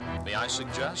May I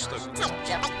suggest that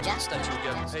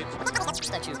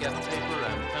you get paper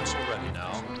and pencil ready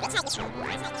now.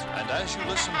 And as you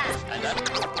listen,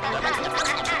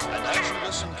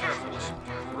 carefully,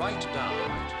 write down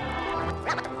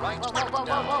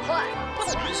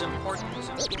these important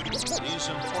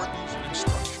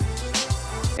instructions.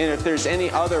 And if there's any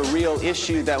other real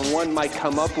issue that one might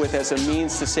come up with as a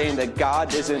means to saying that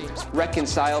God isn't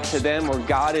reconciled to them, or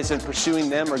God isn't pursuing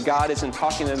them, or God isn't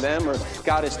talking to them, or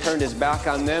God has turned his back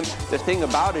on them, the thing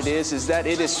about it is that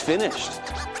it is finished.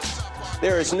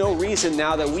 There is no reason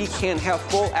now that we can't have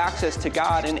full access to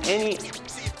God in any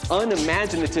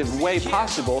unimaginative way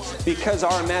possible, because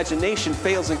our imagination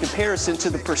fails in comparison to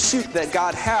the pursuit that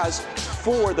God has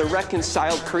for the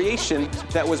reconciled creation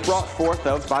that was brought forth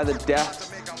by the death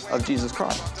of Jesus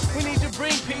Christ. We need to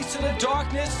bring peace to the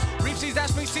darkness, reach these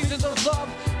aspect seasons of love,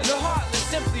 and the heartless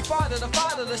simply father the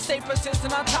fatherless, stay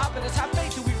persistent on top of this, have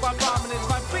faith that we find prominence,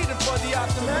 find freedom for the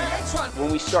optimist.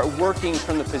 When we start working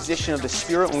from the position of the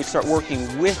Spirit, when we start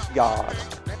working with God,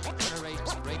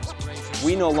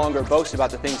 we no longer boast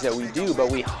about the things that we do,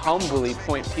 but we humbly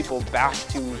point people back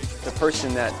to the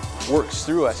person that works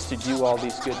through us to do all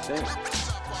these good things.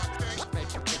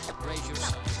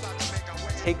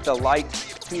 Take the light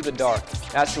to the dark.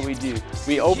 That's what we do.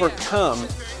 We overcome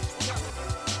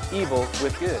evil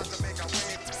with good.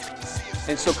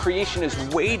 And so creation is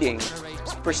waiting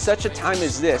for such a time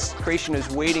as this. Creation is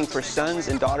waiting for sons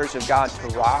and daughters of God to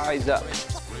rise up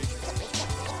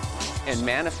and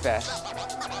manifest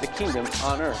the kingdom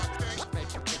on earth.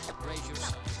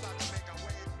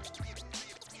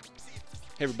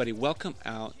 Hey everybody, welcome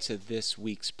out to this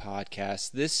week's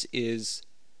podcast. This is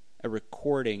a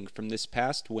recording from this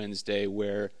past Wednesday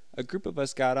where a group of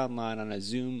us got online on a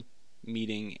Zoom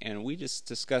meeting and we just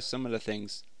discussed some of the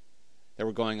things that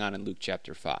were going on in Luke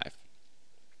chapter 5.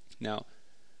 Now,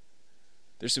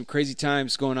 there's some crazy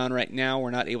times going on right now. We're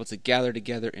not able to gather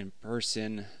together in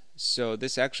person, so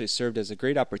this actually served as a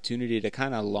great opportunity to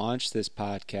kind of launch this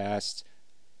podcast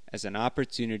as an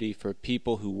opportunity for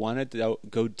people who wanted to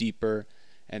go deeper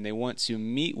and they want to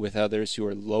meet with others who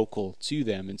are local to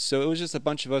them. And so it was just a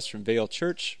bunch of us from Vale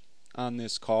Church on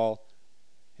this call,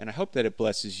 and I hope that it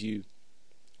blesses you.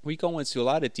 We go into a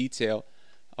lot of detail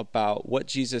about what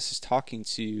Jesus is talking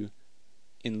to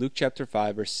in Luke chapter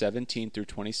 5, verse 17 through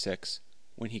 26,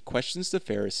 when he questions the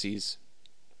Pharisees,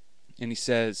 and he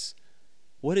says,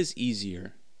 "What is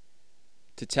easier,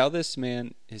 to tell this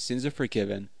man his sins are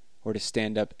forgiven, or to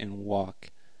stand up and walk?"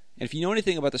 And if you know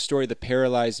anything about the story of the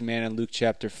paralyzed man in Luke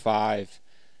chapter 5,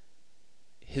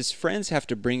 his friends have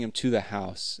to bring him to the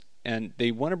house. And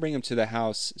they want to bring him to the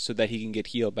house so that he can get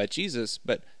healed by Jesus.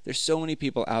 But there's so many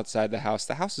people outside the house.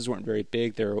 The houses weren't very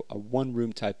big. They're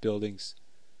one-room type buildings.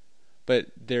 But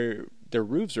their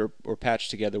roofs were patched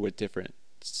together with different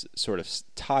sort of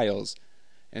tiles.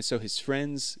 And so his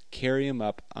friends carry him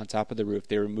up on top of the roof.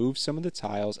 They remove some of the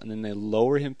tiles, and then they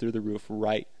lower him through the roof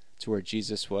right to where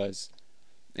Jesus was.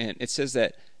 And it says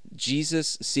that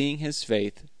Jesus, seeing his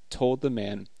faith, told the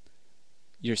man,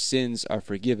 "Your sins are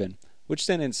forgiven," which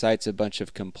then incites a bunch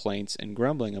of complaints and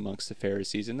grumbling amongst the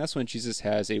Pharisees. And that's when Jesus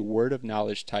has a word of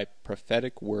knowledge type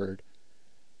prophetic word.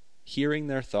 Hearing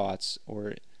their thoughts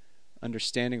or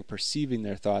understanding or perceiving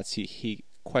their thoughts, he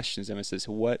questions them and says,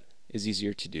 what is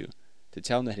easier to do? To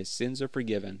tell him that his sins are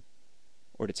forgiven,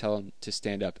 or to tell him to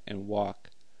stand up and walk?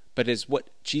 But is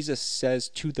what Jesus says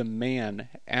to the man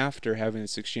after having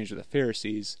this exchange with the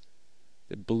Pharisees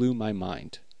that blew my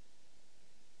mind.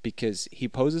 Because he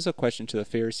poses a question to the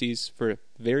Pharisees for a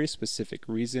very specific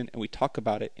reason, and we talk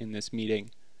about it in this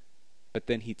meeting. But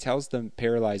then he tells the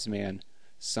paralyzed man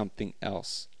something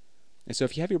else. And so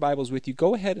if you have your Bibles with you,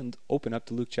 go ahead and open up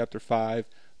to Luke chapter 5.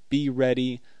 Be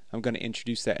ready. I'm going to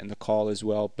introduce that in the call as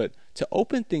well. But to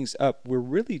open things up, we're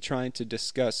really trying to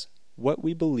discuss what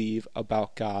we believe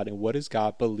about God and what does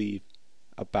God believe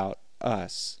about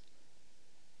us.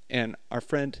 And our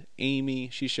friend Amy,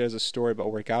 she shares a story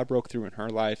about where God broke through in her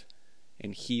life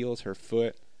and healed her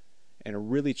foot, and it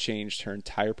really changed her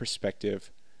entire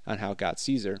perspective on how God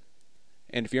sees her.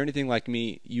 And if you're anything like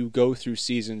me, you go through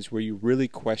seasons where you really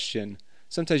question.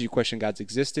 Sometimes you question God's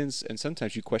existence, and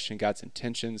sometimes you question God's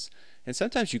intentions, and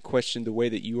sometimes you question the way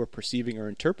that you are perceiving or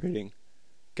interpreting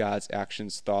God's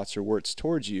actions, thoughts, or words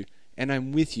towards you. And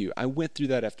I'm with you. I went through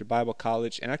that after Bible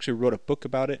college and actually wrote a book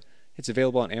about it. It's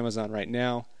available on Amazon right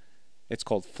now. It's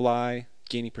called Fly,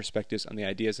 Gaining Perspectives on the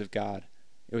Ideas of God.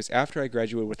 It was after I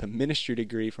graduated with a ministry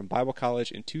degree from Bible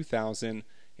college in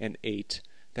 2008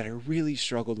 that I really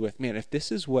struggled with, man, if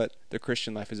this is what the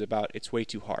Christian life is about, it's way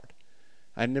too hard.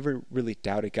 I never really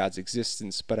doubted God's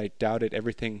existence, but I doubted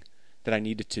everything that I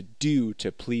needed to do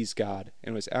to please God.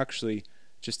 And it was actually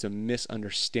just a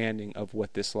misunderstanding of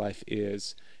what this life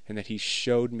is, and that he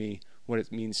showed me what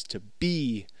it means to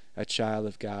be a child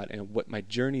of God, and what my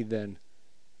journey then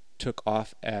took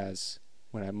off as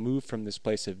when I moved from this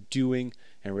place of doing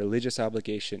and religious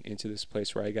obligation into this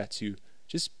place where I got to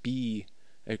just be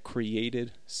a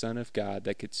created son of God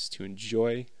that gets to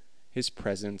enjoy his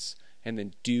presence and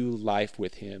then do life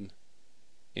with him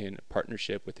in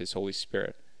partnership with his Holy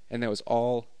Spirit. And that was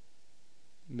all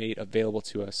made available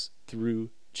to us through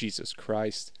Jesus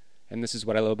Christ. And this is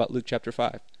what I love about Luke chapter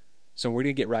 5. So we're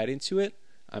going to get right into it.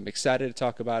 I'm excited to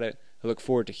talk about it. I look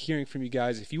forward to hearing from you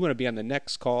guys. If you want to be on the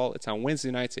next call, it's on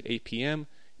Wednesday nights at 8 p.m.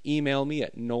 Email me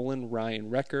at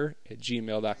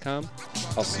nolanryanwrecker@gmail.com.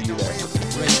 I'll see you there.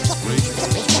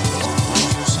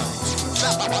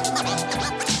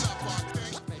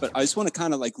 But I just want to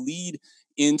kind of like lead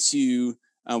into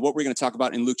what we're going to talk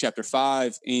about in Luke chapter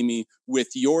 5, Amy,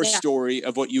 with your story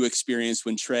of what you experienced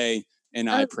when Trey and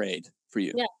I prayed for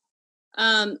you. Yeah.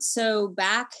 So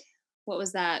back, what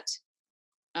was that?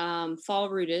 Fall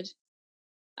Rooted.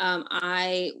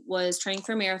 I was training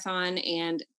for a marathon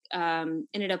and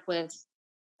ended up with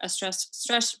a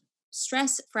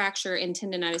stress fracture and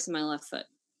tendonitis in my left foot,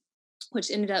 which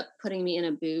ended up putting me in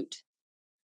a boot.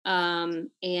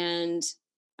 And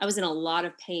I was in a lot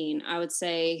of pain. I would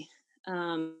say,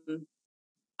 I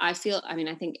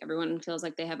think everyone feels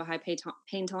like they have a high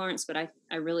pain tolerance, but I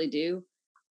really do.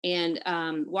 And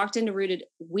walked into Rooted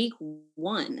week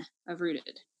 1 of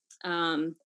Rooted.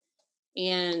 And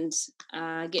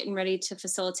getting ready to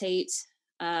facilitate,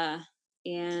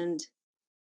 and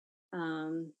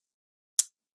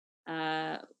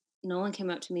Nolan came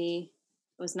up to me.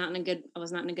 I was not in a good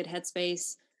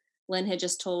headspace. Lynn had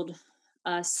just told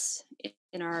us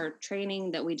in our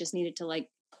training that we just needed to like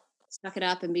suck it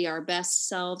up and be our best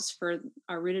selves for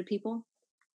our Rooted people.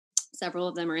 Several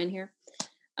of them are in here.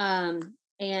 And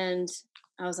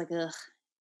I was like, ugh.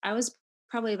 I was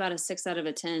probably about a 6 out of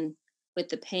a 10 with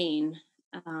the pain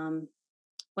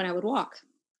when I would walk.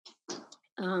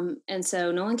 And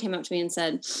so Nolan came up to me and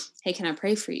said, hey, can I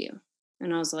pray for you?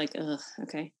 And I was like, ugh,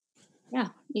 okay. Yeah,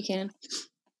 you can.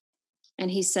 And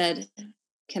he said,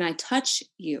 can I touch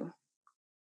you?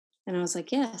 And I was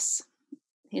like, yes.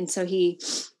 And so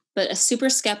but a super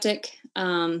skeptic.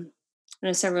 I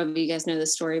know several of you guys know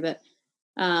this story, but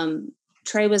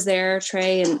Trey was there,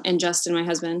 Trey and Justin, my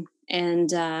husband,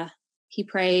 and he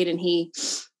prayed and he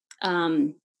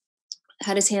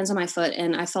had his hands on my foot,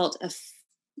 and I felt a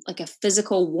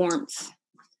physical warmth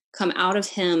come out of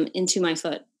him into my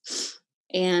foot.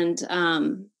 And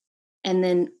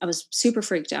then I was super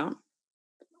freaked out,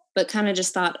 but kind of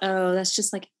just thought, oh, that's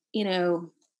just like,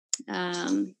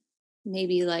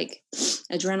 maybe like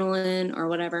adrenaline or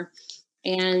whatever.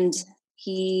 And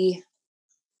he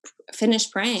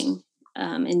finished praying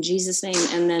in Jesus' name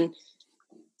and then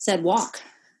said, walk.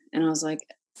 And I was like,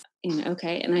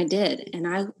 okay. And I did. And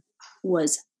I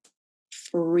was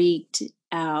freaked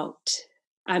out.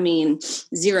 I mean,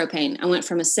 0 pain. I went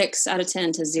from a 6 out of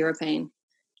 10 to 0 pain.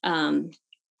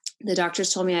 The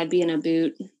doctors told me I'd be in a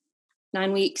boot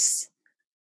 9 weeks.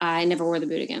 I never wore the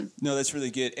boot again. No, that's really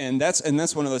good. And that's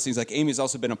one of those things, like Amy's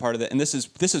also been a part of that. And this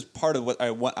is part of what I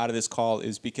want out of this call,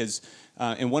 is because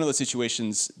in one of those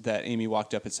situations that Amy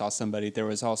walked up and saw somebody, there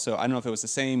was also, I don't know if it was the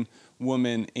same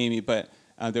woman, Amy, but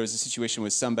there was a situation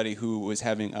with somebody who was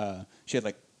having,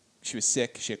 she was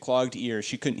sick, she had clogged ears,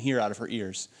 she couldn't hear out of her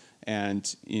ears.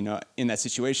 And, in that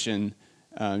situation,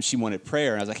 she wanted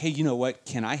prayer. And I was like, hey, you know what?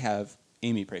 Can I have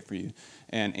Amy pray for you?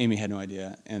 And Amy had no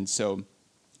idea. And so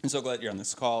I'm so glad you're on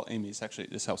this call, Amy.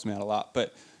 This helps me out a lot.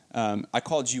 But I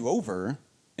called you over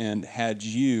and had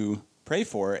you pray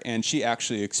for her, and she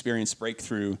actually experienced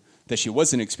breakthrough that she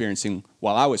wasn't experiencing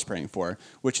while I was praying for her,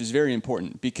 which is very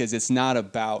important because it's not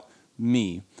about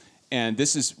me. And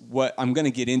this is what I'm going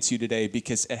to get into today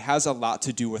because it has a lot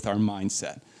to do with our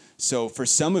mindset. So for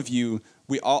some of you,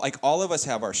 all of us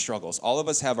have our struggles. All of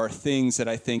us have our things that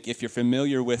I think, if you're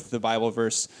familiar with the Bible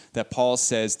verse that Paul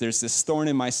says, there's this thorn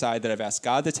in my side that I've asked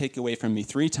God to take away from me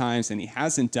 3 times and he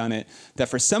hasn't done it. That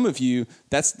for some of you,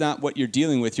 that's not what you're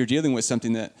dealing with. You're dealing with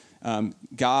something that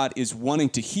God is wanting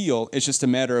to heal. It's just a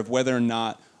matter of whether or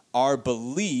not our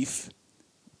belief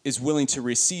is willing to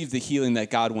receive the healing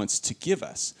that God wants to give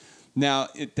us. Now,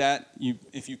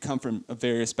 if you come from a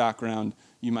various background,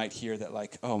 you might hear that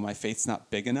like, oh, my faith's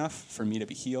not big enough for me to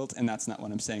be healed, and that's not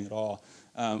what I'm saying at all.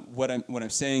 What I'm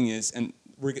saying is, and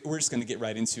we're just going to get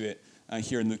right into it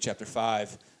here in Luke chapter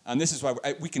 5. This is why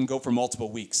we can go for multiple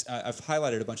weeks. I've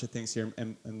highlighted a bunch of things here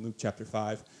in Luke chapter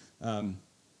 5.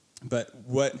 But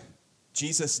what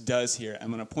Jesus does here. I'm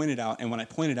going to point it out. And when I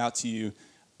point it out to you,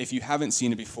 if you haven't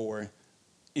seen it before,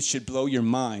 it should blow your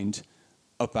mind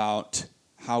about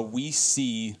how we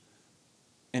see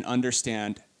and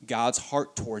understand God's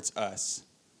heart towards us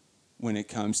when it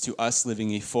comes to us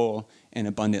living a full and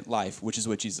abundant life, which is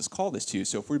what Jesus called us to.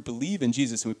 So if we believe in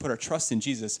Jesus and we put our trust in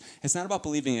Jesus, it's not about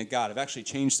believing in God. I've actually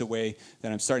changed the way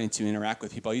that I'm starting to interact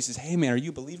with people. I used to say, hey, man, are you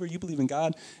a believer? You believe in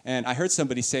God? And I heard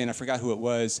somebody say, and I forgot who it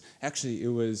was. Actually, it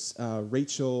was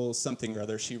Rachel something or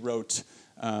other. She wrote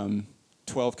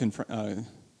 12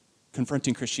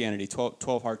 Confronting Christianity,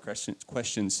 12 hard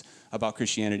questions about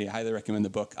Christianity. I highly recommend the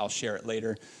book. I'll share it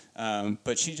later.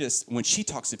 But when she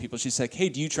talks to people, she's like, hey,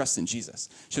 do you trust in Jesus?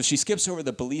 So she skips over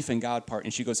the belief in God part,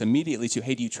 and she goes immediately to,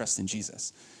 hey, do you trust in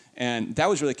Jesus? And that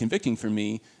was really convicting for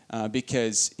me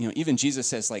because, even Jesus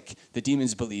says, like, the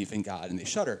demons believe in God and they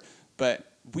shudder. But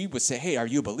we would say, hey, are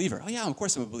you a believer? Oh, yeah, of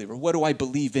course I'm a believer. What do I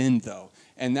believe in, though?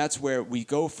 And that's where we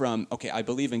go from, okay, I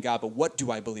believe in God, but what do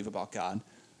I believe about God?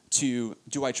 To,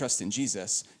 do I trust in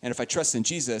Jesus? And if I trust in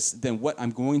Jesus, then what I'm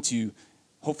going to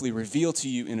hopefully reveal to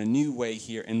you in a new way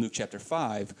here in Luke chapter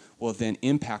 5 will then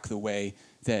impact the way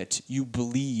that you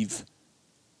believe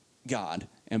God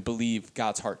and believe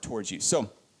God's heart towards you. So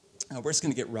we're just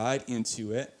going to get right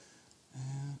into it.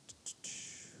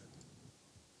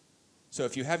 So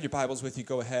if you have your Bibles with you,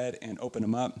 go ahead and open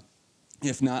them up.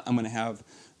 If not, I'm going to have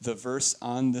the verse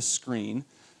on the screen.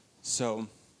 So...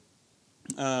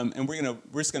 and we're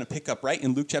just going to pick up right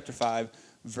in Luke chapter 5,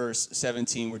 verse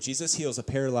 17, where Jesus heals a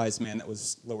paralyzed man that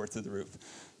was lowered through the roof.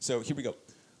 So here we go.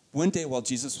 One day while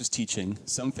Jesus was teaching,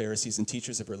 some Pharisees and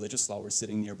teachers of religious law were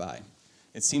sitting nearby.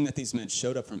 It seemed that these men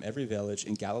showed up from every village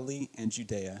in Galilee and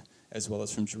Judea, as well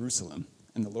as from Jerusalem,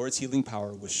 and the Lord's healing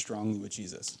power was strongly with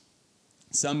Jesus.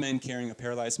 Some men carrying a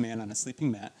paralyzed man on a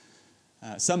sleeping mat.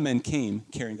 Some men came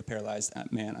carrying a paralyzed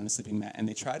man on a sleeping mat, and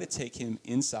they tried to take him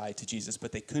inside to Jesus,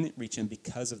 but they couldn't reach him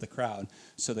because of the crowd.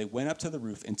 So they went up to the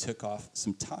roof and took off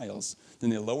some tiles. Then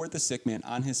they lowered the sick man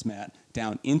on his mat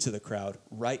down into the crowd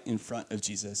right in front of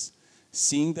Jesus.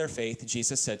 Seeing their faith,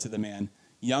 Jesus said to the man,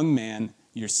 young man,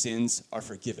 your sins are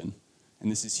forgiven.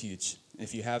 And this is huge.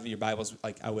 If you have your Bibles,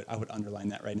 I would underline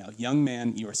that right now. Young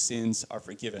man, your sins are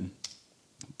forgiven.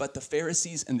 But the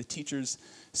Pharisees and the teachers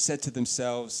said to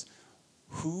themselves,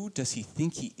 who does he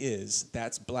think he is?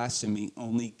 That's blasphemy.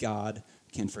 Only God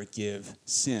can forgive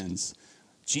sins.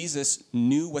 Jesus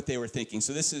knew what they were thinking.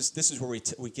 So this is where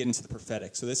we get into the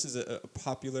prophetic. So this is a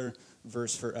popular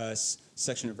verse for us,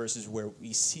 section of verses where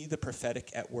we see the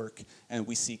prophetic at work and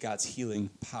we see God's healing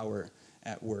power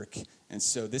at work. And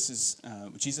so this is,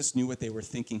 Jesus knew what they were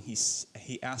thinking.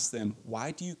 He asked them,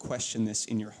 why do you question this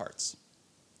in your hearts?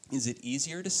 Is it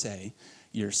easier to say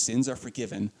your sins are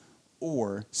forgiven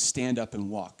or stand up and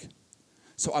walk?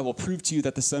 So I will prove to you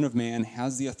that the Son of Man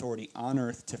has the authority on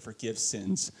earth to forgive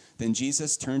sins. Then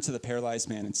Jesus turned to the paralyzed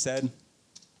man and said,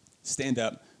 stand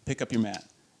up, pick up your mat,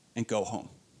 and go home.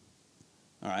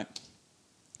 All right?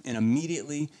 And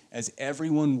immediately, as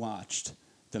everyone watched,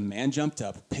 the man jumped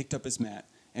up, picked up his mat,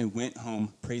 and went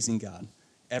home praising God.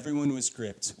 Everyone was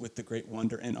gripped with the great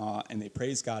wonder and awe, and they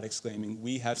praised God, exclaiming,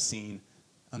 we have seen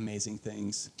amazing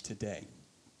things today.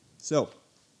 So,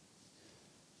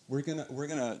 we're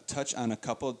gonna touch on a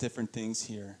couple of different things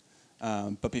here,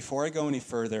 but before I go any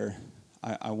further,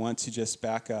 I want to just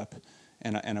back up,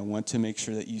 and I want to make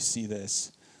sure that you see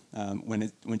this. When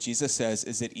Jesus says,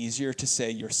 "Is it easier to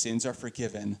say your sins are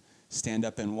forgiven, stand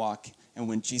up and walk?" And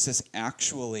when Jesus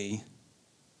actually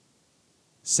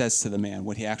says to the man,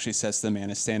 what he actually says to the man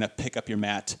is, "Stand up, pick up your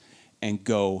mat, and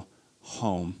go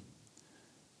home."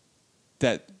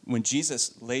 That when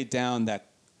Jesus laid down that,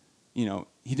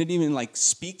 he didn't even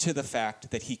speak to the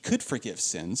fact that he could forgive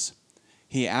sins.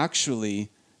 He actually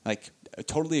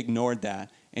totally ignored that,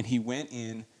 and he went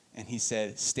in and he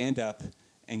said, stand up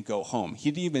and go home. He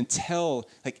didn't even tell,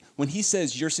 when he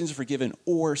says your sins are forgiven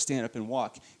or stand up and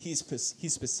walk, he's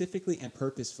specifically and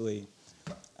purposefully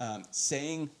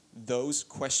saying those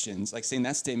questions, saying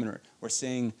that statement or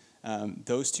saying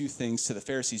those two things to the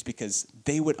Pharisees because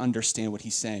they would understand what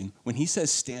he's saying. When he says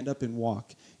stand up and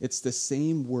walk, it's the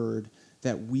same word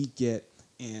that we get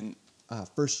in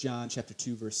 1 John chapter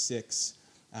 2, verse 6,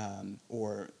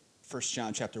 or 1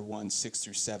 John chapter 1, 6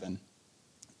 through 7.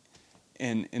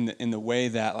 And in the way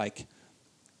that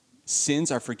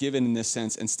sins are forgiven in this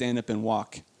sense and stand up and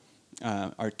walk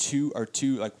are two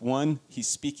one he's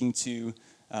speaking to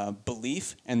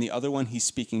belief, and the other one he's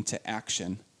speaking to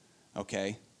action.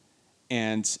 Okay?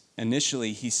 And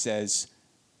initially he says,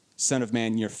 Son of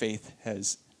Man, your faith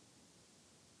has,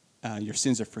 your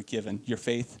sins are forgiven. Your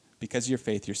faith, because of your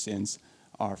faith, your sins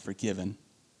are forgiven.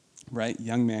 right?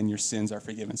 Young man, your sins are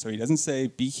forgiven. So he doesn't say,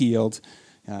 be healed.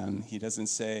 He doesn't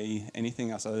say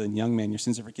anything else other than, young man, your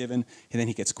sins are forgiven. And then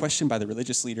he gets questioned by the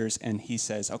religious leaders, and he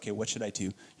says, okay, what should I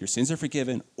do? Your sins are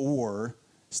forgiven, or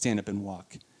stand up and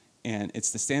walk. And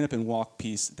it's the stand up and walk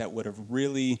piece that would have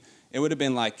really, it would have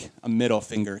been like a middle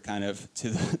finger kind of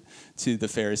to the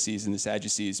Pharisees and the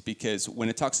Sadducees, because when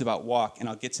it talks about walk, and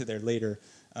I'll get to there later,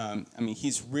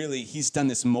 he's done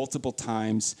this multiple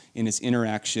times in his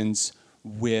interactions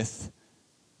with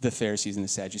the Pharisees and the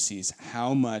Sadducees,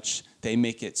 how much they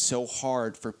make it so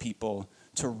hard for people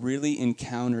to really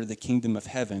encounter the kingdom of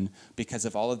heaven because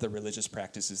of all of the religious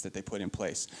practices that they put in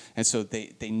place. And so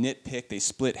they nitpick, they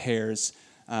split hairs,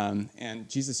 and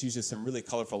Jesus uses some really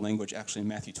colorful language actually in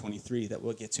Matthew 23 that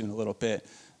we'll get to in a little bit,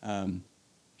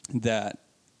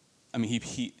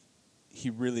 he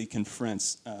really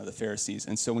confronts the Pharisees.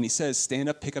 And so when he says, stand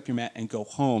up, pick up your mat, and go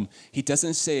home, he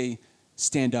doesn't say,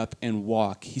 stand up and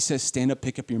walk. He says, stand up,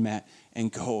 pick up your mat,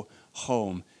 and go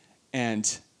home. And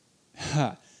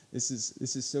this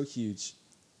is so huge,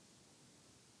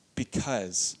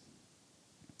 because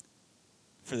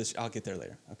for this, I'll get there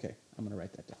later. Okay, I'm going to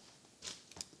write that down.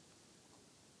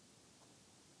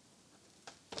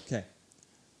 Okay,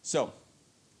 so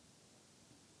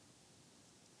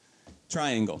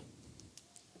triangle.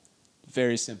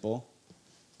 Very simple.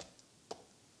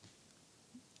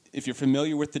 If you're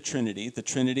familiar with the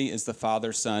Trinity is the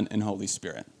Father, Son, and Holy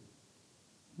Spirit.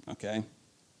 Okay?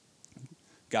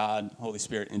 God, Holy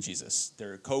Spirit, and Jesus.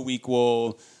 They're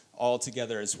co-equal, all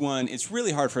together as one. It's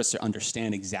really hard for us to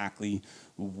understand exactly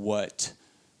what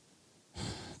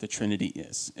the Trinity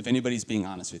is. If anybody's being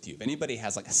honest with you, if anybody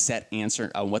has like a set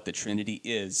answer on what the Trinity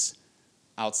is,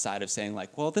 outside of saying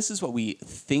like, well, this is what we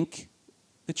think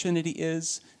the Trinity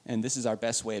is, and this is our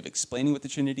best way of explaining what the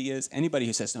Trinity is. Anybody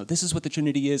who says, no, this is what the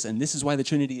Trinity is, and this is why the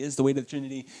Trinity is the way to the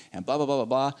Trinity, and blah, blah, blah,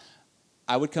 blah, blah,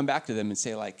 I would come back to them and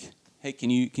say like, hey, can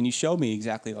you show me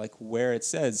exactly like where it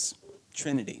says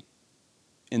Trinity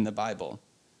in the Bible?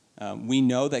 We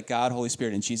know that God, Holy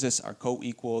Spirit, and Jesus are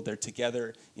co-equal. They're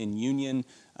together in union.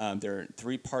 They're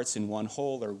three parts in one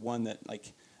whole, or one that,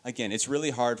 like, again, it's really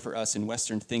hard for us in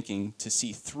Western thinking to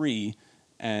see three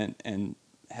and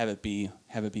have it be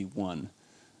one.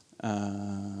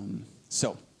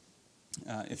 So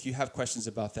if you have questions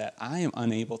about that, I am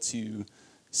unable to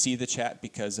see the chat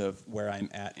because of where I'm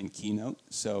at in Keynote.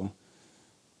 So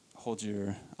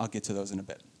I'll get to those in a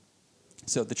bit.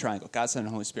 So the triangle, God, Son,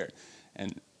 and Holy Spirit.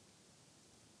 And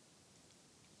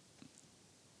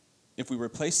if we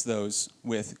replace those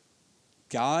with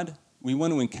God, we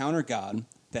want to encounter God.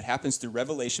 That happens through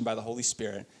revelation by the Holy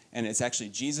Spirit, and it's actually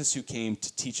Jesus who came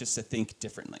to teach us to think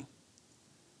differently.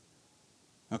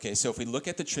 Okay, so if we look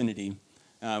at the Trinity,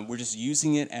 we're just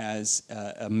using it as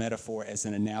a metaphor, as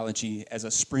an analogy, as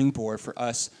a springboard for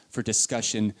us for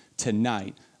discussion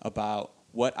tonight about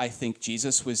what I think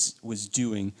Jesus was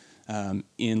doing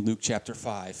in Luke chapter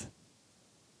 5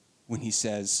 when he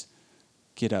says,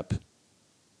 get up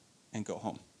and go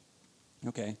home.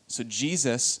 Okay, so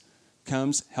Jesus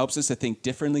comes, helps us to think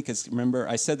differently, because remember,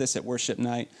 I said this at worship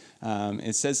night.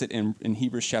 It says it in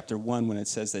Hebrews chapter 1 when it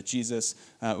says that Jesus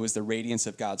was the radiance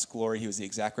of God's glory. He was the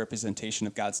exact representation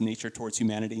of God's nature towards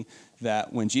humanity,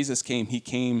 that when Jesus came, he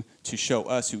came to show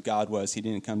us who God was. He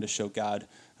didn't come to show God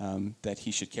that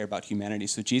he should care about humanity.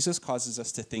 So Jesus causes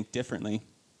us to think differently.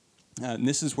 And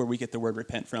this is where we get the word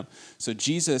repent from. So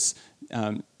Jesus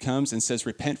comes and says,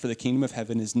 repent, for the kingdom of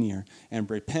heaven is near. And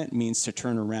repent means to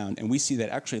turn around. And we see that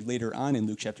actually later on in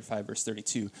Luke chapter 5, verse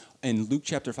 32. In Luke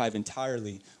chapter 5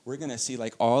 entirely, we're going to see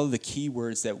like all of the key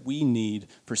words that we need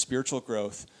for spiritual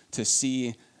growth to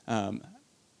see and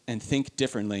think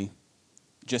differently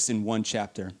just in one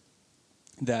chapter.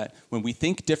 That when we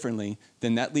think differently,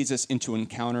 then that leads us into an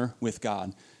encounter with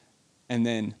God. And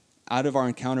then out of our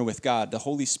encounter with God, the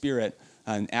Holy Spirit,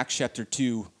 in Acts chapter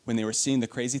 2, when they were seeing the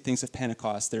crazy things of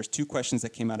Pentecost, there's two questions that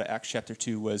came out of Acts chapter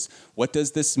 2 was, what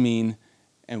does this mean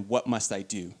and what must I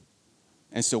do?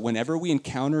 And so whenever we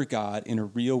encounter God in a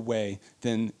real way,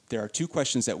 then there are two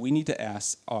questions that we need to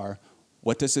ask are,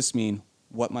 what does this mean?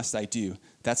 What must I do?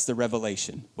 That's the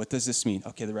revelation. What does this mean?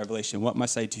 Okay, the revelation. What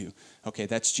must I do? Okay,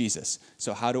 that's Jesus.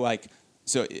 So I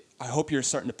hope you're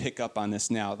starting to pick up on this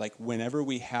now. Like whenever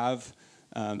we have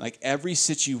like every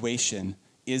situation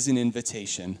is an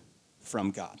invitation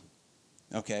from God.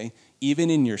 okay? Even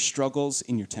in your struggles,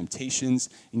 in your temptations,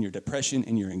 in your depression,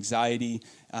 in your anxiety,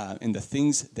 and the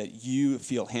things that you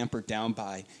feel hampered down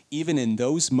by, even in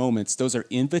those moments, those are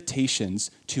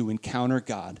invitations to encounter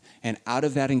God. And out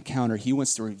of that encounter, he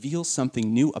wants to reveal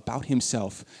something new about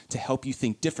himself to help you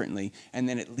think differently. And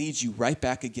then it leads you right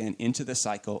back again into the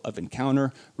cycle of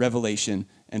encounter, revelation,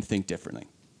 and think differently.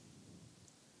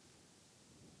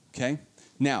 Okay?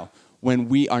 Now, when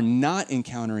we are not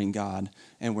encountering God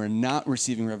and we're not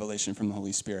receiving revelation from the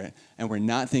Holy Spirit and we're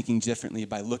not thinking differently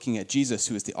by looking at Jesus,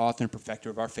 who is the author and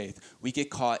perfecter of our faith, we get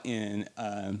caught in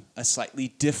a slightly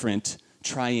different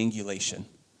triangulation.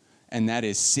 And that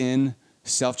is sin,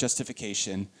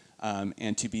 self-justification,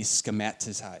 and to be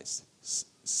schematized.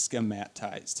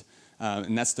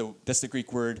 And that's the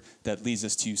Greek word that leads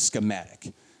us to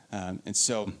schematic. And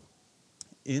so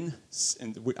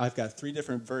I've got 3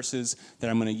 different verses that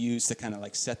I'm going to use to kind of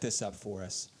like set this up for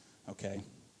us, okay?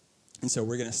 And so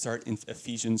we're going to start in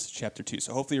Ephesians chapter 2.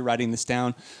 So hopefully you're writing this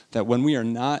down, that when we are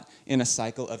not in a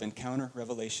cycle of encounter,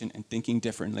 revelation, and thinking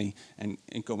differently, and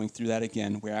going through that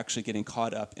again, we're actually getting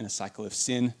caught up in a cycle of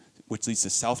sin, which leads to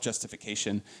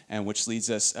self-justification, and which leads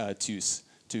us to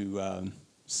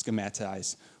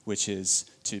schematize, which is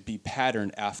to be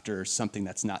patterned after something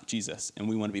that's not Jesus. And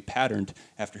we want to be patterned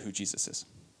after who Jesus is.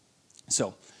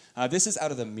 So this is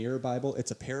out of the Mirror Bible.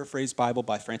 It's a paraphrase Bible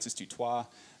by Francis du Toit.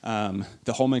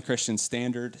 The Holman Christian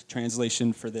Standard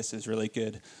translation for this is really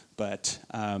good, but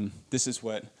this is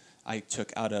what I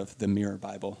took out of the Mirror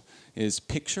Bible, is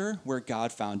picture where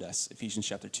God found us, Ephesians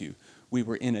chapter 2. We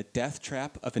were in a death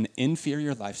trap of an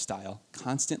inferior lifestyle,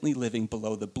 constantly living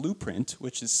below the blueprint,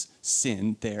 which is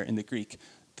sin there in the Greek,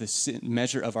 the sin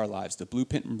measure of our lives, the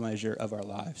blueprint measure of our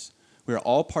lives. We are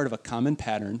all part of a common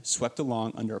pattern, swept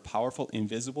along under a powerful,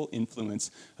 invisible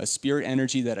influence, a spirit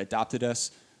energy that adopted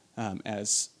us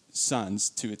as sons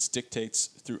to its dictates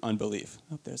through unbelief.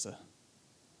 Oh, there's a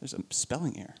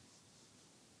spelling error.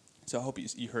 So I hope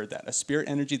you heard that. A spirit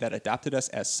energy that adopted us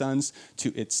as sons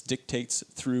to its dictates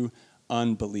through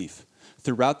unbelief.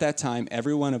 Throughout that time,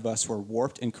 every one of us were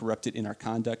warped and corrupted in our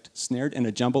conduct, snared in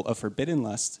a jumble of forbidden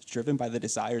lusts, driven by the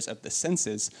desires of the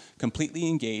senses, completely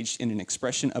engaged in an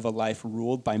expression of a life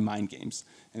ruled by mind games.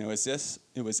 And it was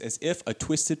as if a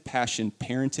twisted passion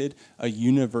parented a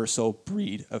universal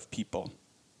breed of people.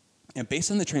 And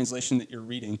based on the translation that you're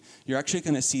reading, you're actually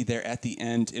going to see there at the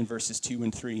end in verses 2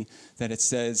 and 3 that it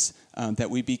says that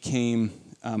we became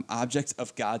objects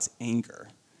of God's anger.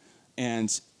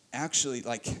 And actually,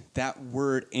 like, that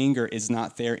word anger is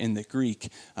not there in the Greek.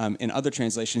 In other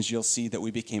translations, you'll see that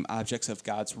we became objects of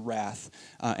God's wrath.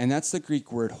 And that's the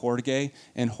Greek word horge.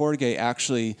 And horge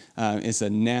actually is a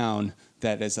noun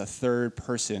that is a third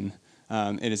person.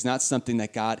 It is not something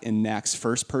that God enacts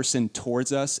first person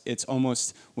towards us. It's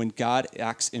almost when God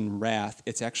acts in wrath,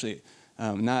 it's actually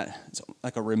it's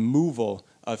like a removal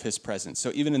of his presence.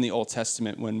 So even in the Old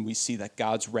Testament, when we see that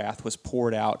God's wrath was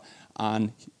poured out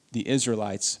on the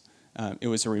Israelites, it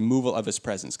was a removal of his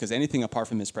presence, because anything apart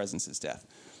from his presence is death.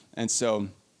 And so,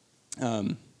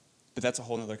 but that's a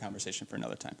whole other conversation for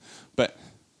another time. But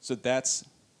so that's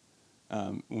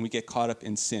when we get caught up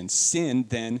in sin. Sin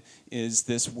then is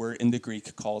this word in the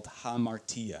Greek called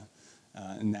hamartia,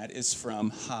 and that is from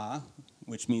ha,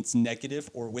 which means negative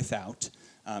or without,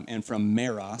 and from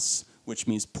meros, which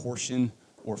means portion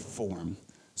or form.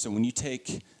 So when you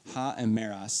take ha and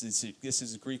meros, this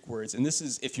is Greek words, and this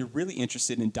is, if you're really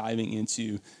interested in diving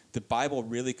into, the Bible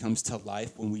really comes to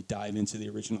life when we dive into the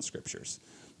original scriptures.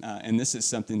 And this is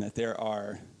something that there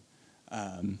are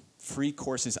free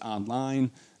courses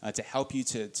online to help you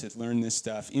to learn this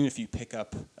stuff, even if you pick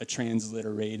up a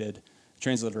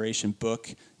transliteration book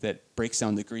that breaks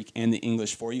down the Greek and the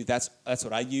English for you. That's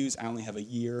what I use. I only have a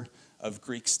year of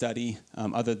Greek study.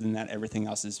 Other than that, everything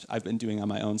else I've been doing on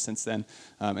my own since then,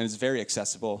 and it's very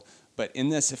accessible. But in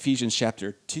this Ephesians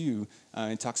chapter 2,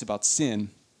 it talks about sin.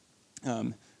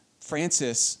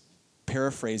 Francis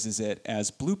paraphrases it as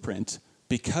blueprint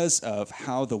because of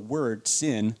how the word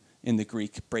sin in the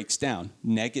Greek breaks down: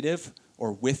 negative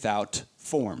or without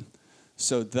form.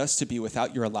 So thus, to be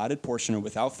without your allotted portion or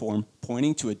without form,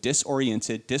 pointing to a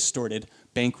disoriented, distorted,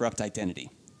 bankrupt identity.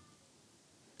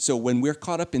 So when we're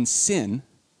caught up in sin,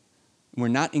 we're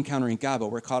not encountering God,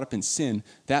 but we're caught up in sin,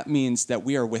 that means that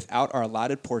we are without our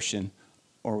allotted portion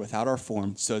or without our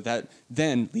form. So that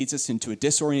then leads us into a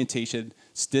disorientation,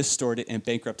 distorted, and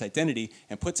bankrupt identity,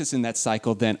 and puts us in that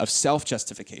cycle then of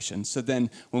self-justification. So then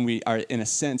when we are, in a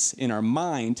sense, in our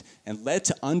mind and led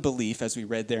to unbelief, as we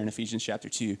read there in Ephesians chapter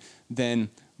 2, then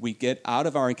we get out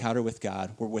of our encounter with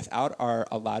God, we're without our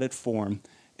allotted form,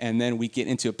 and then we get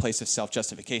into a place of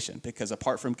self-justification, because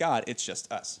apart from God, it's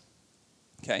just us.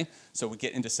 Okay? So we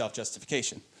get into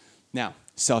self-justification. Now,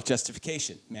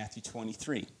 self-justification, Matthew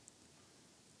 23.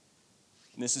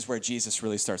 And this is where Jesus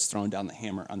really starts throwing down the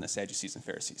hammer on the Sadducees and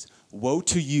Pharisees. Woe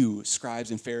to you,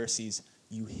 scribes and Pharisees,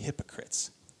 you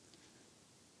hypocrites.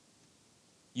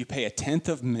 You pay 1/10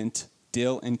 of mint,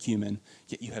 dill, and cumin,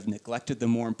 yet you have neglected the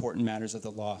more important matters of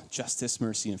the law, justice,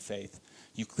 mercy, and faith.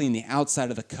 You clean the outside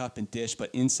of the cup and dish, but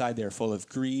inside they are full of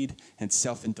greed and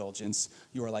self-indulgence.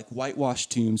 You are like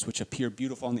whitewashed tombs, which appear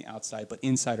beautiful on the outside, but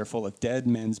inside are full of dead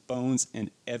men's bones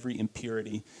and every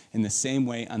impurity. In the same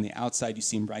way, on the outside you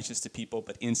seem righteous to people,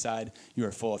 but inside you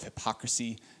are full of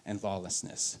hypocrisy and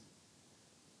lawlessness.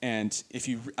 And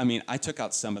I took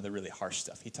out some of the really harsh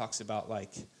stuff. He talks about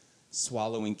like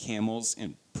swallowing camels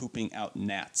and pooping out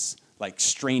gnats, like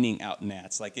straining out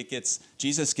gnats. Like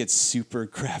Jesus gets super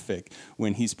graphic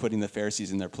when he's putting the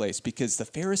Pharisees in their place, because the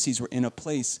Pharisees were in a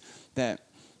place that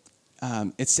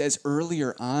it says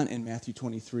earlier on in Matthew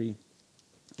 23,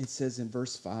 it says in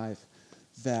verse 5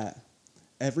 that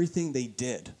everything they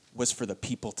did was for the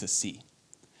people to see.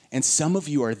 And some of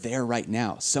you are there right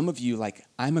now. Some of you, like,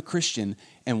 I'm a Christian,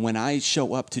 and when I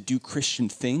show up to do Christian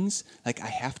things, like, I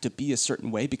have to be a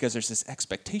certain way because there's this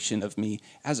expectation of me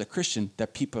as a Christian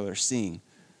that people are seeing.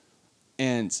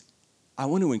 And I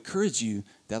want to encourage you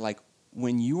that, like,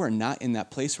 when you are not in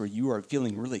that place where you are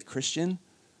feeling really Christian,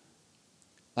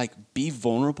 like, be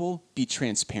vulnerable, be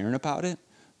transparent about it,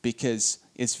 because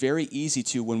it's very easy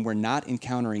to, when we're not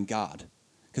encountering God.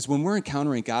 Because when we're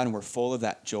encountering God and we're full of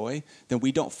that joy, then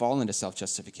we don't fall into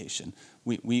self-justification.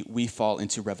 We fall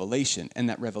into revelation, and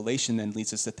that revelation then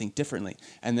leads us to think differently.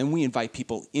 And then we invite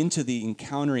people into the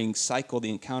encountering cycle,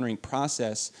 the encountering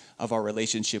process of our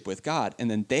relationship with God.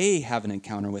 And then they have an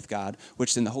encounter with God,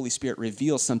 which then the Holy Spirit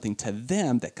reveals something to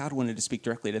them that God wanted to speak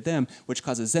directly to them, which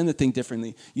causes them to think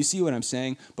differently. You see what I'm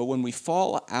saying? But when we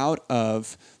fall out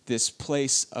of this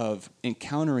place of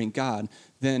encountering God,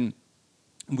 then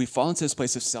we fall into this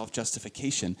place of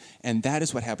self-justification, and that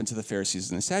is what happened to the Pharisees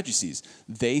and the Sadducees.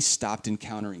 They stopped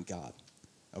encountering God,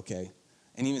 okay?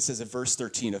 And even says in verse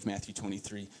 13 of Matthew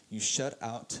 23, you shut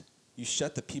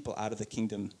the people out of the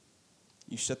kingdom,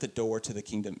 you shut the door to the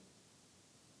kingdom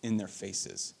in their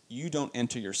faces. You don't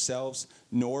enter yourselves,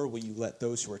 nor will you let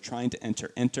those who are trying to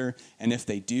enter, and if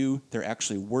they do, they're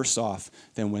actually worse off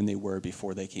than when they were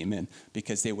before they came in,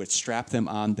 because they would strap them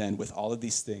on then with all of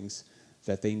these things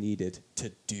that they needed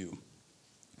to do.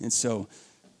 And so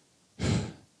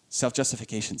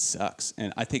self-justification sucks.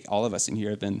 And I think all of us in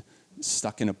here have been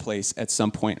stuck in a place at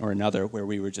some point or another where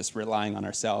we were just relying on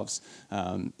ourselves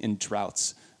in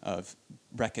droughts of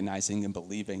recognizing and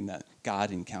believing that God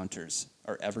encounters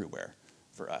are everywhere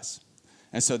for us.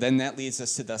 And so then that leads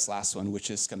us to this last one,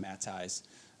 which is schematize.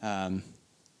 And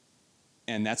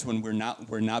that's when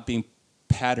we're not being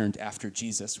patterned after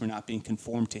Jesus. We're not being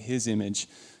conformed to his image.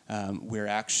 We're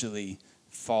actually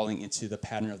falling into the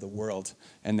pattern of the world,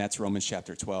 and that's Romans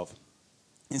chapter 12.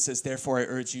 It says, therefore I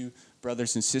urge you,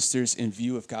 brothers and sisters, in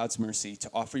view of God's mercy, to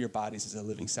offer your bodies as a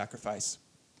living sacrifice,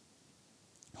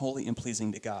 holy and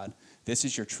pleasing to God. This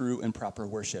is your true and proper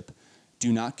worship.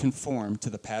 Do not conform to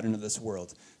the pattern of this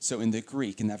world. So in the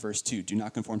Greek, in that verse 2, do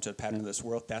not conform to the pattern of this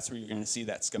world, that's where you're going to see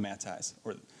that schematize,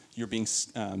 or you're being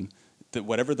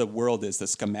whatever the world is, the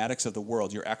schematics of the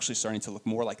world, you're actually starting to look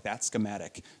more like that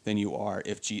schematic than you are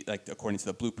according to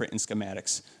the blueprint and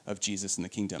schematics of Jesus in the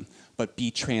kingdom. But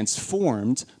be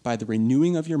transformed by the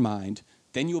renewing of your mind,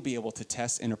 then you'll be able to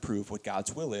test and approve what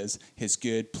God's will is, his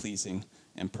good, pleasing,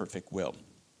 and perfect will.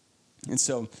 And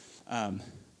so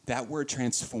that word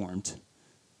transformed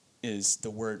is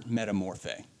the word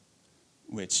metamorphe,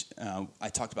 which I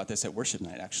talked about this at worship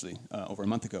night, actually, over a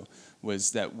month ago,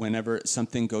 was that whenever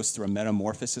something goes through a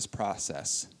metamorphosis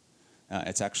process,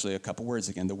 it's actually a couple words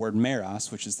again. The word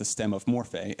meros, which is the stem of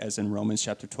morphe, as in Romans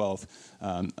chapter 12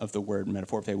 of the word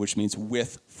metamorphe, which means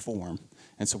with form.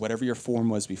 And so whatever your form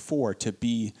was before, to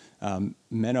be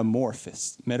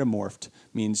metamorphed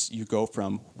means you go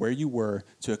from where you were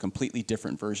to a completely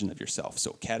different version of yourself.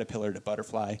 So caterpillar to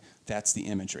butterfly, that's the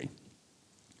imagery.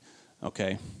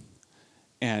 Okay?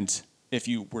 And if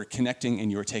you were connecting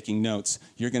and you were taking notes,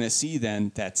 you're going to see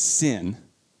then that sin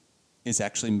is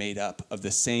actually made up of the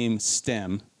same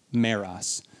stem,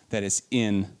 meros, that is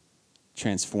in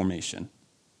transformation.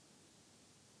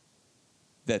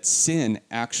 That sin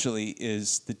actually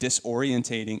is the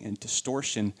disorientating and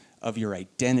distortion of your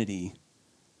identity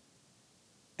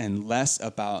and less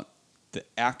about the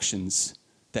actions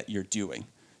that you're doing.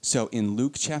 So in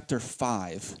Luke chapter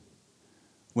 5,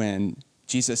 when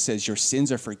Jesus says your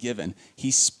sins are forgiven,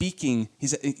 he's speaking,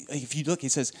 if you look, he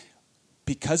says,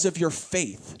 because of your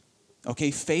faith,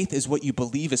 okay, faith is what you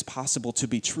believe is possible to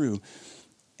be true.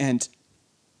 And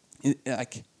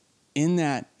in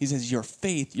that, he says, your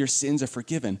faith, your sins are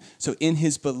forgiven. So in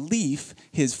his belief,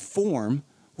 his form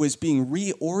was being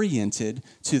reoriented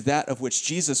to that of which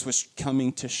Jesus was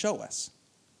coming to show us.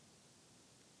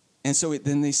 And so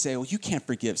then they say, well, you can't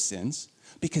forgive sins,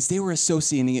 because they were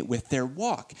associating it with their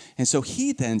walk. And so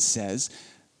he then says,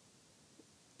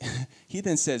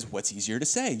 what's easier to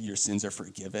say? Your sins are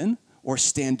forgiven, or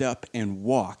stand up and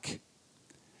walk?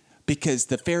 Because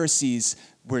the Pharisees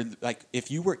were like,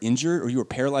 if you were injured or you were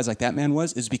paralyzed like that man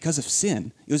was, it was because of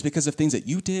sin. It was because of things that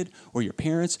you did, or your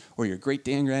parents, or your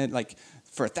great-grandparents, like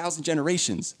for 1,000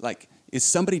 generations. Like, if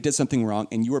somebody did something wrong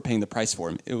and you were paying the price for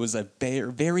him, it was a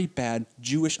very bad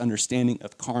Jewish understanding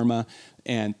of karma,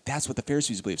 and that's what the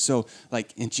Pharisees believed. So,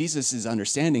 like, in Jesus'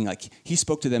 understanding, like, he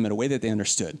spoke to them in a way that they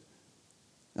understood.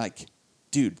 Like,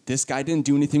 dude, this guy didn't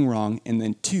do anything wrong, and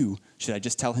then 2, should I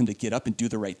just tell him to get up and do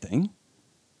the right thing?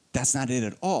 That's not it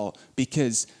at all,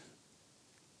 because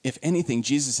if anything,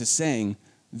 Jesus is saying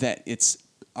that it's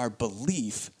our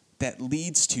belief that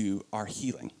leads to our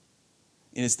healing.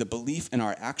 It is the belief in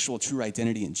our actual true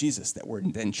identity in Jesus that we're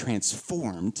then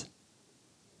transformed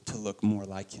to look more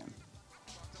like him.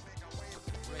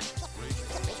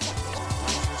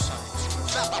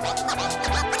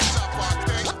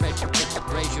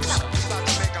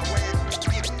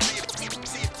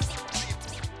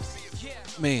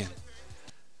 Man,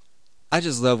 I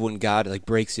just love when God like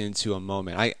breaks into a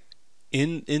moment.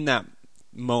 In that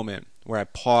moment where I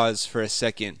pause for a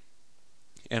second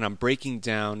and I'm breaking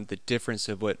down the difference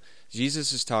of what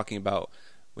Jesus is talking about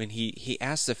when he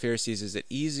asks the Pharisees, is it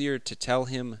easier to tell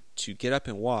him to get up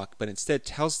and walk, but instead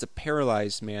tells the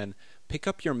paralyzed man, pick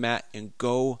up your mat and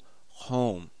go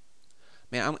home.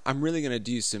 Man, I'm really going to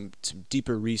do some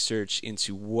deeper research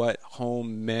into what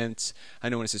home meant. I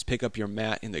know when it says pick up your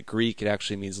mat in the Greek, it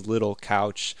actually means little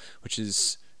couch, which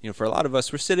is, for a lot of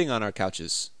us, we're sitting on our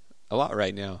couches a lot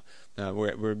right now.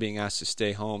 We're being asked to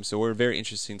stay home. So we're very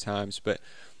interesting times. But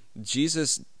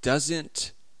Jesus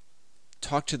doesn't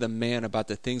talk to the man about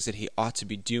the things that he ought to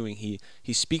be doing.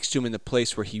 He speaks to him in the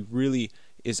place where he really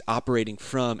is operating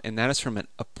from, and that is from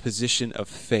a position of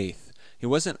faith. He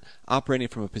wasn't operating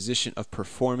from a position of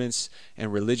performance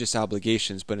and religious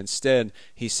obligations, but instead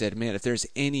he said, man, if there's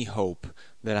any hope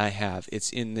that I have, it's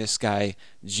in this guy,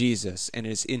 Jesus. And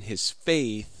it's in his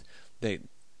faith that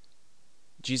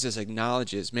Jesus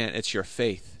acknowledges, man, it's your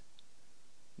faith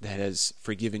that has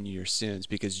forgiven you your sins.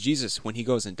 Because Jesus, when he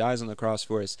goes and dies on the cross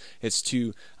for us, it's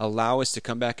to allow us to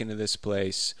come back into this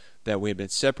place that we have been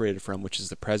separated from, which is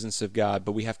the presence of God.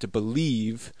 But we have to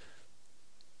believe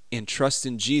and trust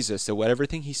in Jesus that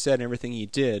everything he said and everything he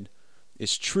did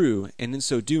is true. And in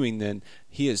so doing, then,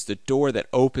 he is the door that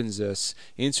opens us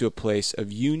into a place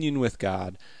of union with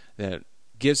God that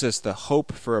gives us the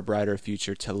hope for a brighter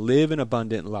future, to live an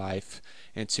abundant life,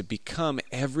 and to become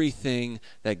everything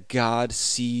that God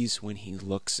sees when he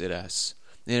looks at us.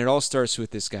 And it all starts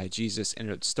with this guy, Jesus, and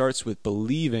it starts with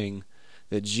believing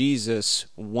that Jesus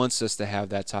wants us to have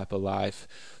that type of life.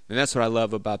 And that's what I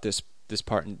love about this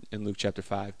part in Luke chapter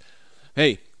 5.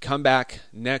 Hey, come back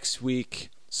next week,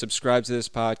 subscribe to this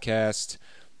podcast,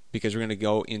 because we're going to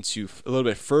go into a little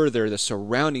bit further the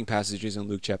surrounding passages in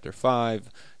Luke chapter 5,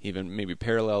 even maybe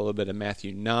parallel a little bit of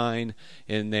Matthew 9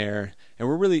 in there. And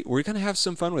we're going to have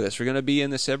some fun with this. We're going to be in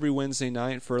this every Wednesday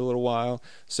night for a little while.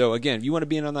 So again, if you want to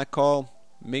be in on that call,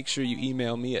 make sure you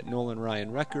email me at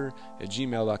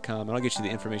nolanryanwrecker@gmail.com, and I'll get you the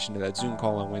information to that Zoom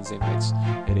call on Wednesday nights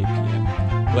at 8 p.m.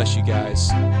 Bless you guys.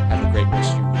 Have a great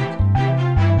rest of your week.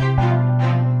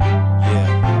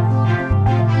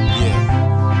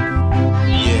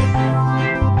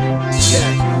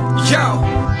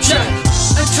 Check.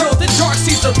 Until the dark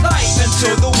sees the light,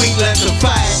 until the weak learn to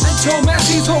fight, until man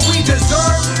sees what we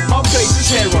deserve. My place is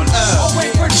here on earth. I'll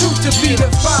wait for truth to be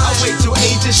defined. I'll wait till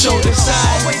ages show the sign.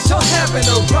 I'll wait till heaven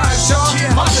arrives, y'all.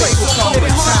 My place will come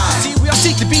with time. See, we all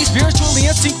seek to be spiritually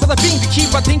in sync with a being to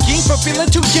keep our thinking from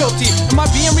feeling too guilty. Am I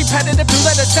being repetitive to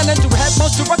let us send into head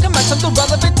most to recommend something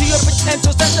relevant to your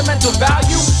potential sentimental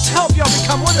value to help y'all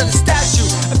become more than a statue,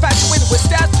 infatuated with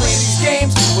stats, playing these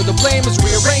games where the blame is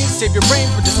rearranged. Save your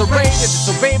brain for disarray, and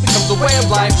disarray becomes a way of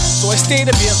life. So I stay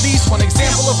to be at least one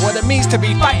example of what it means to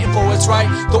be fighting for what's right.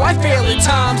 Though I fail at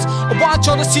times, I want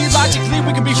y'all to see logically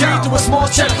we can be free through a small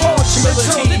check called humility.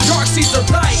 Until the dark sees the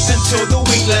light, until the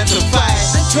weak learn to fight,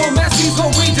 until man sees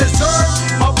what we deserve.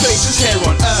 My place is here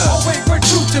on earth. wait for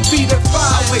truth to be I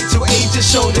defined. wait till ages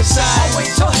show the I'll signs.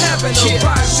 wait till heaven Yeah.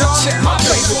 arrives, y'all. My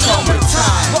place will come with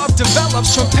time. Love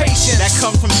develops from patience That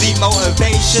comes from deep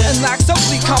motivation. and lacks of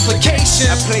complication.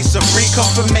 A place of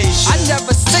reconfirmation. I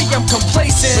never say I'm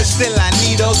complacent. But still I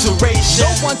need alteration.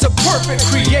 No one's a perfect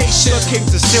creation. Looking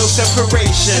to still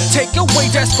separation. Take away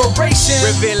desperation.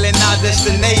 Revealing our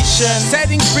destination.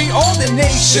 Setting free all the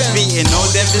nations. Defeating all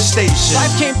devastation.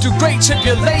 Life came through great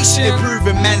tribulation.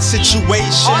 Improving man's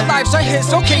situation. Our lives are his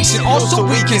vocation. Also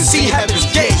we can see heaven's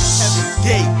gates. Heaven's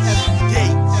gate.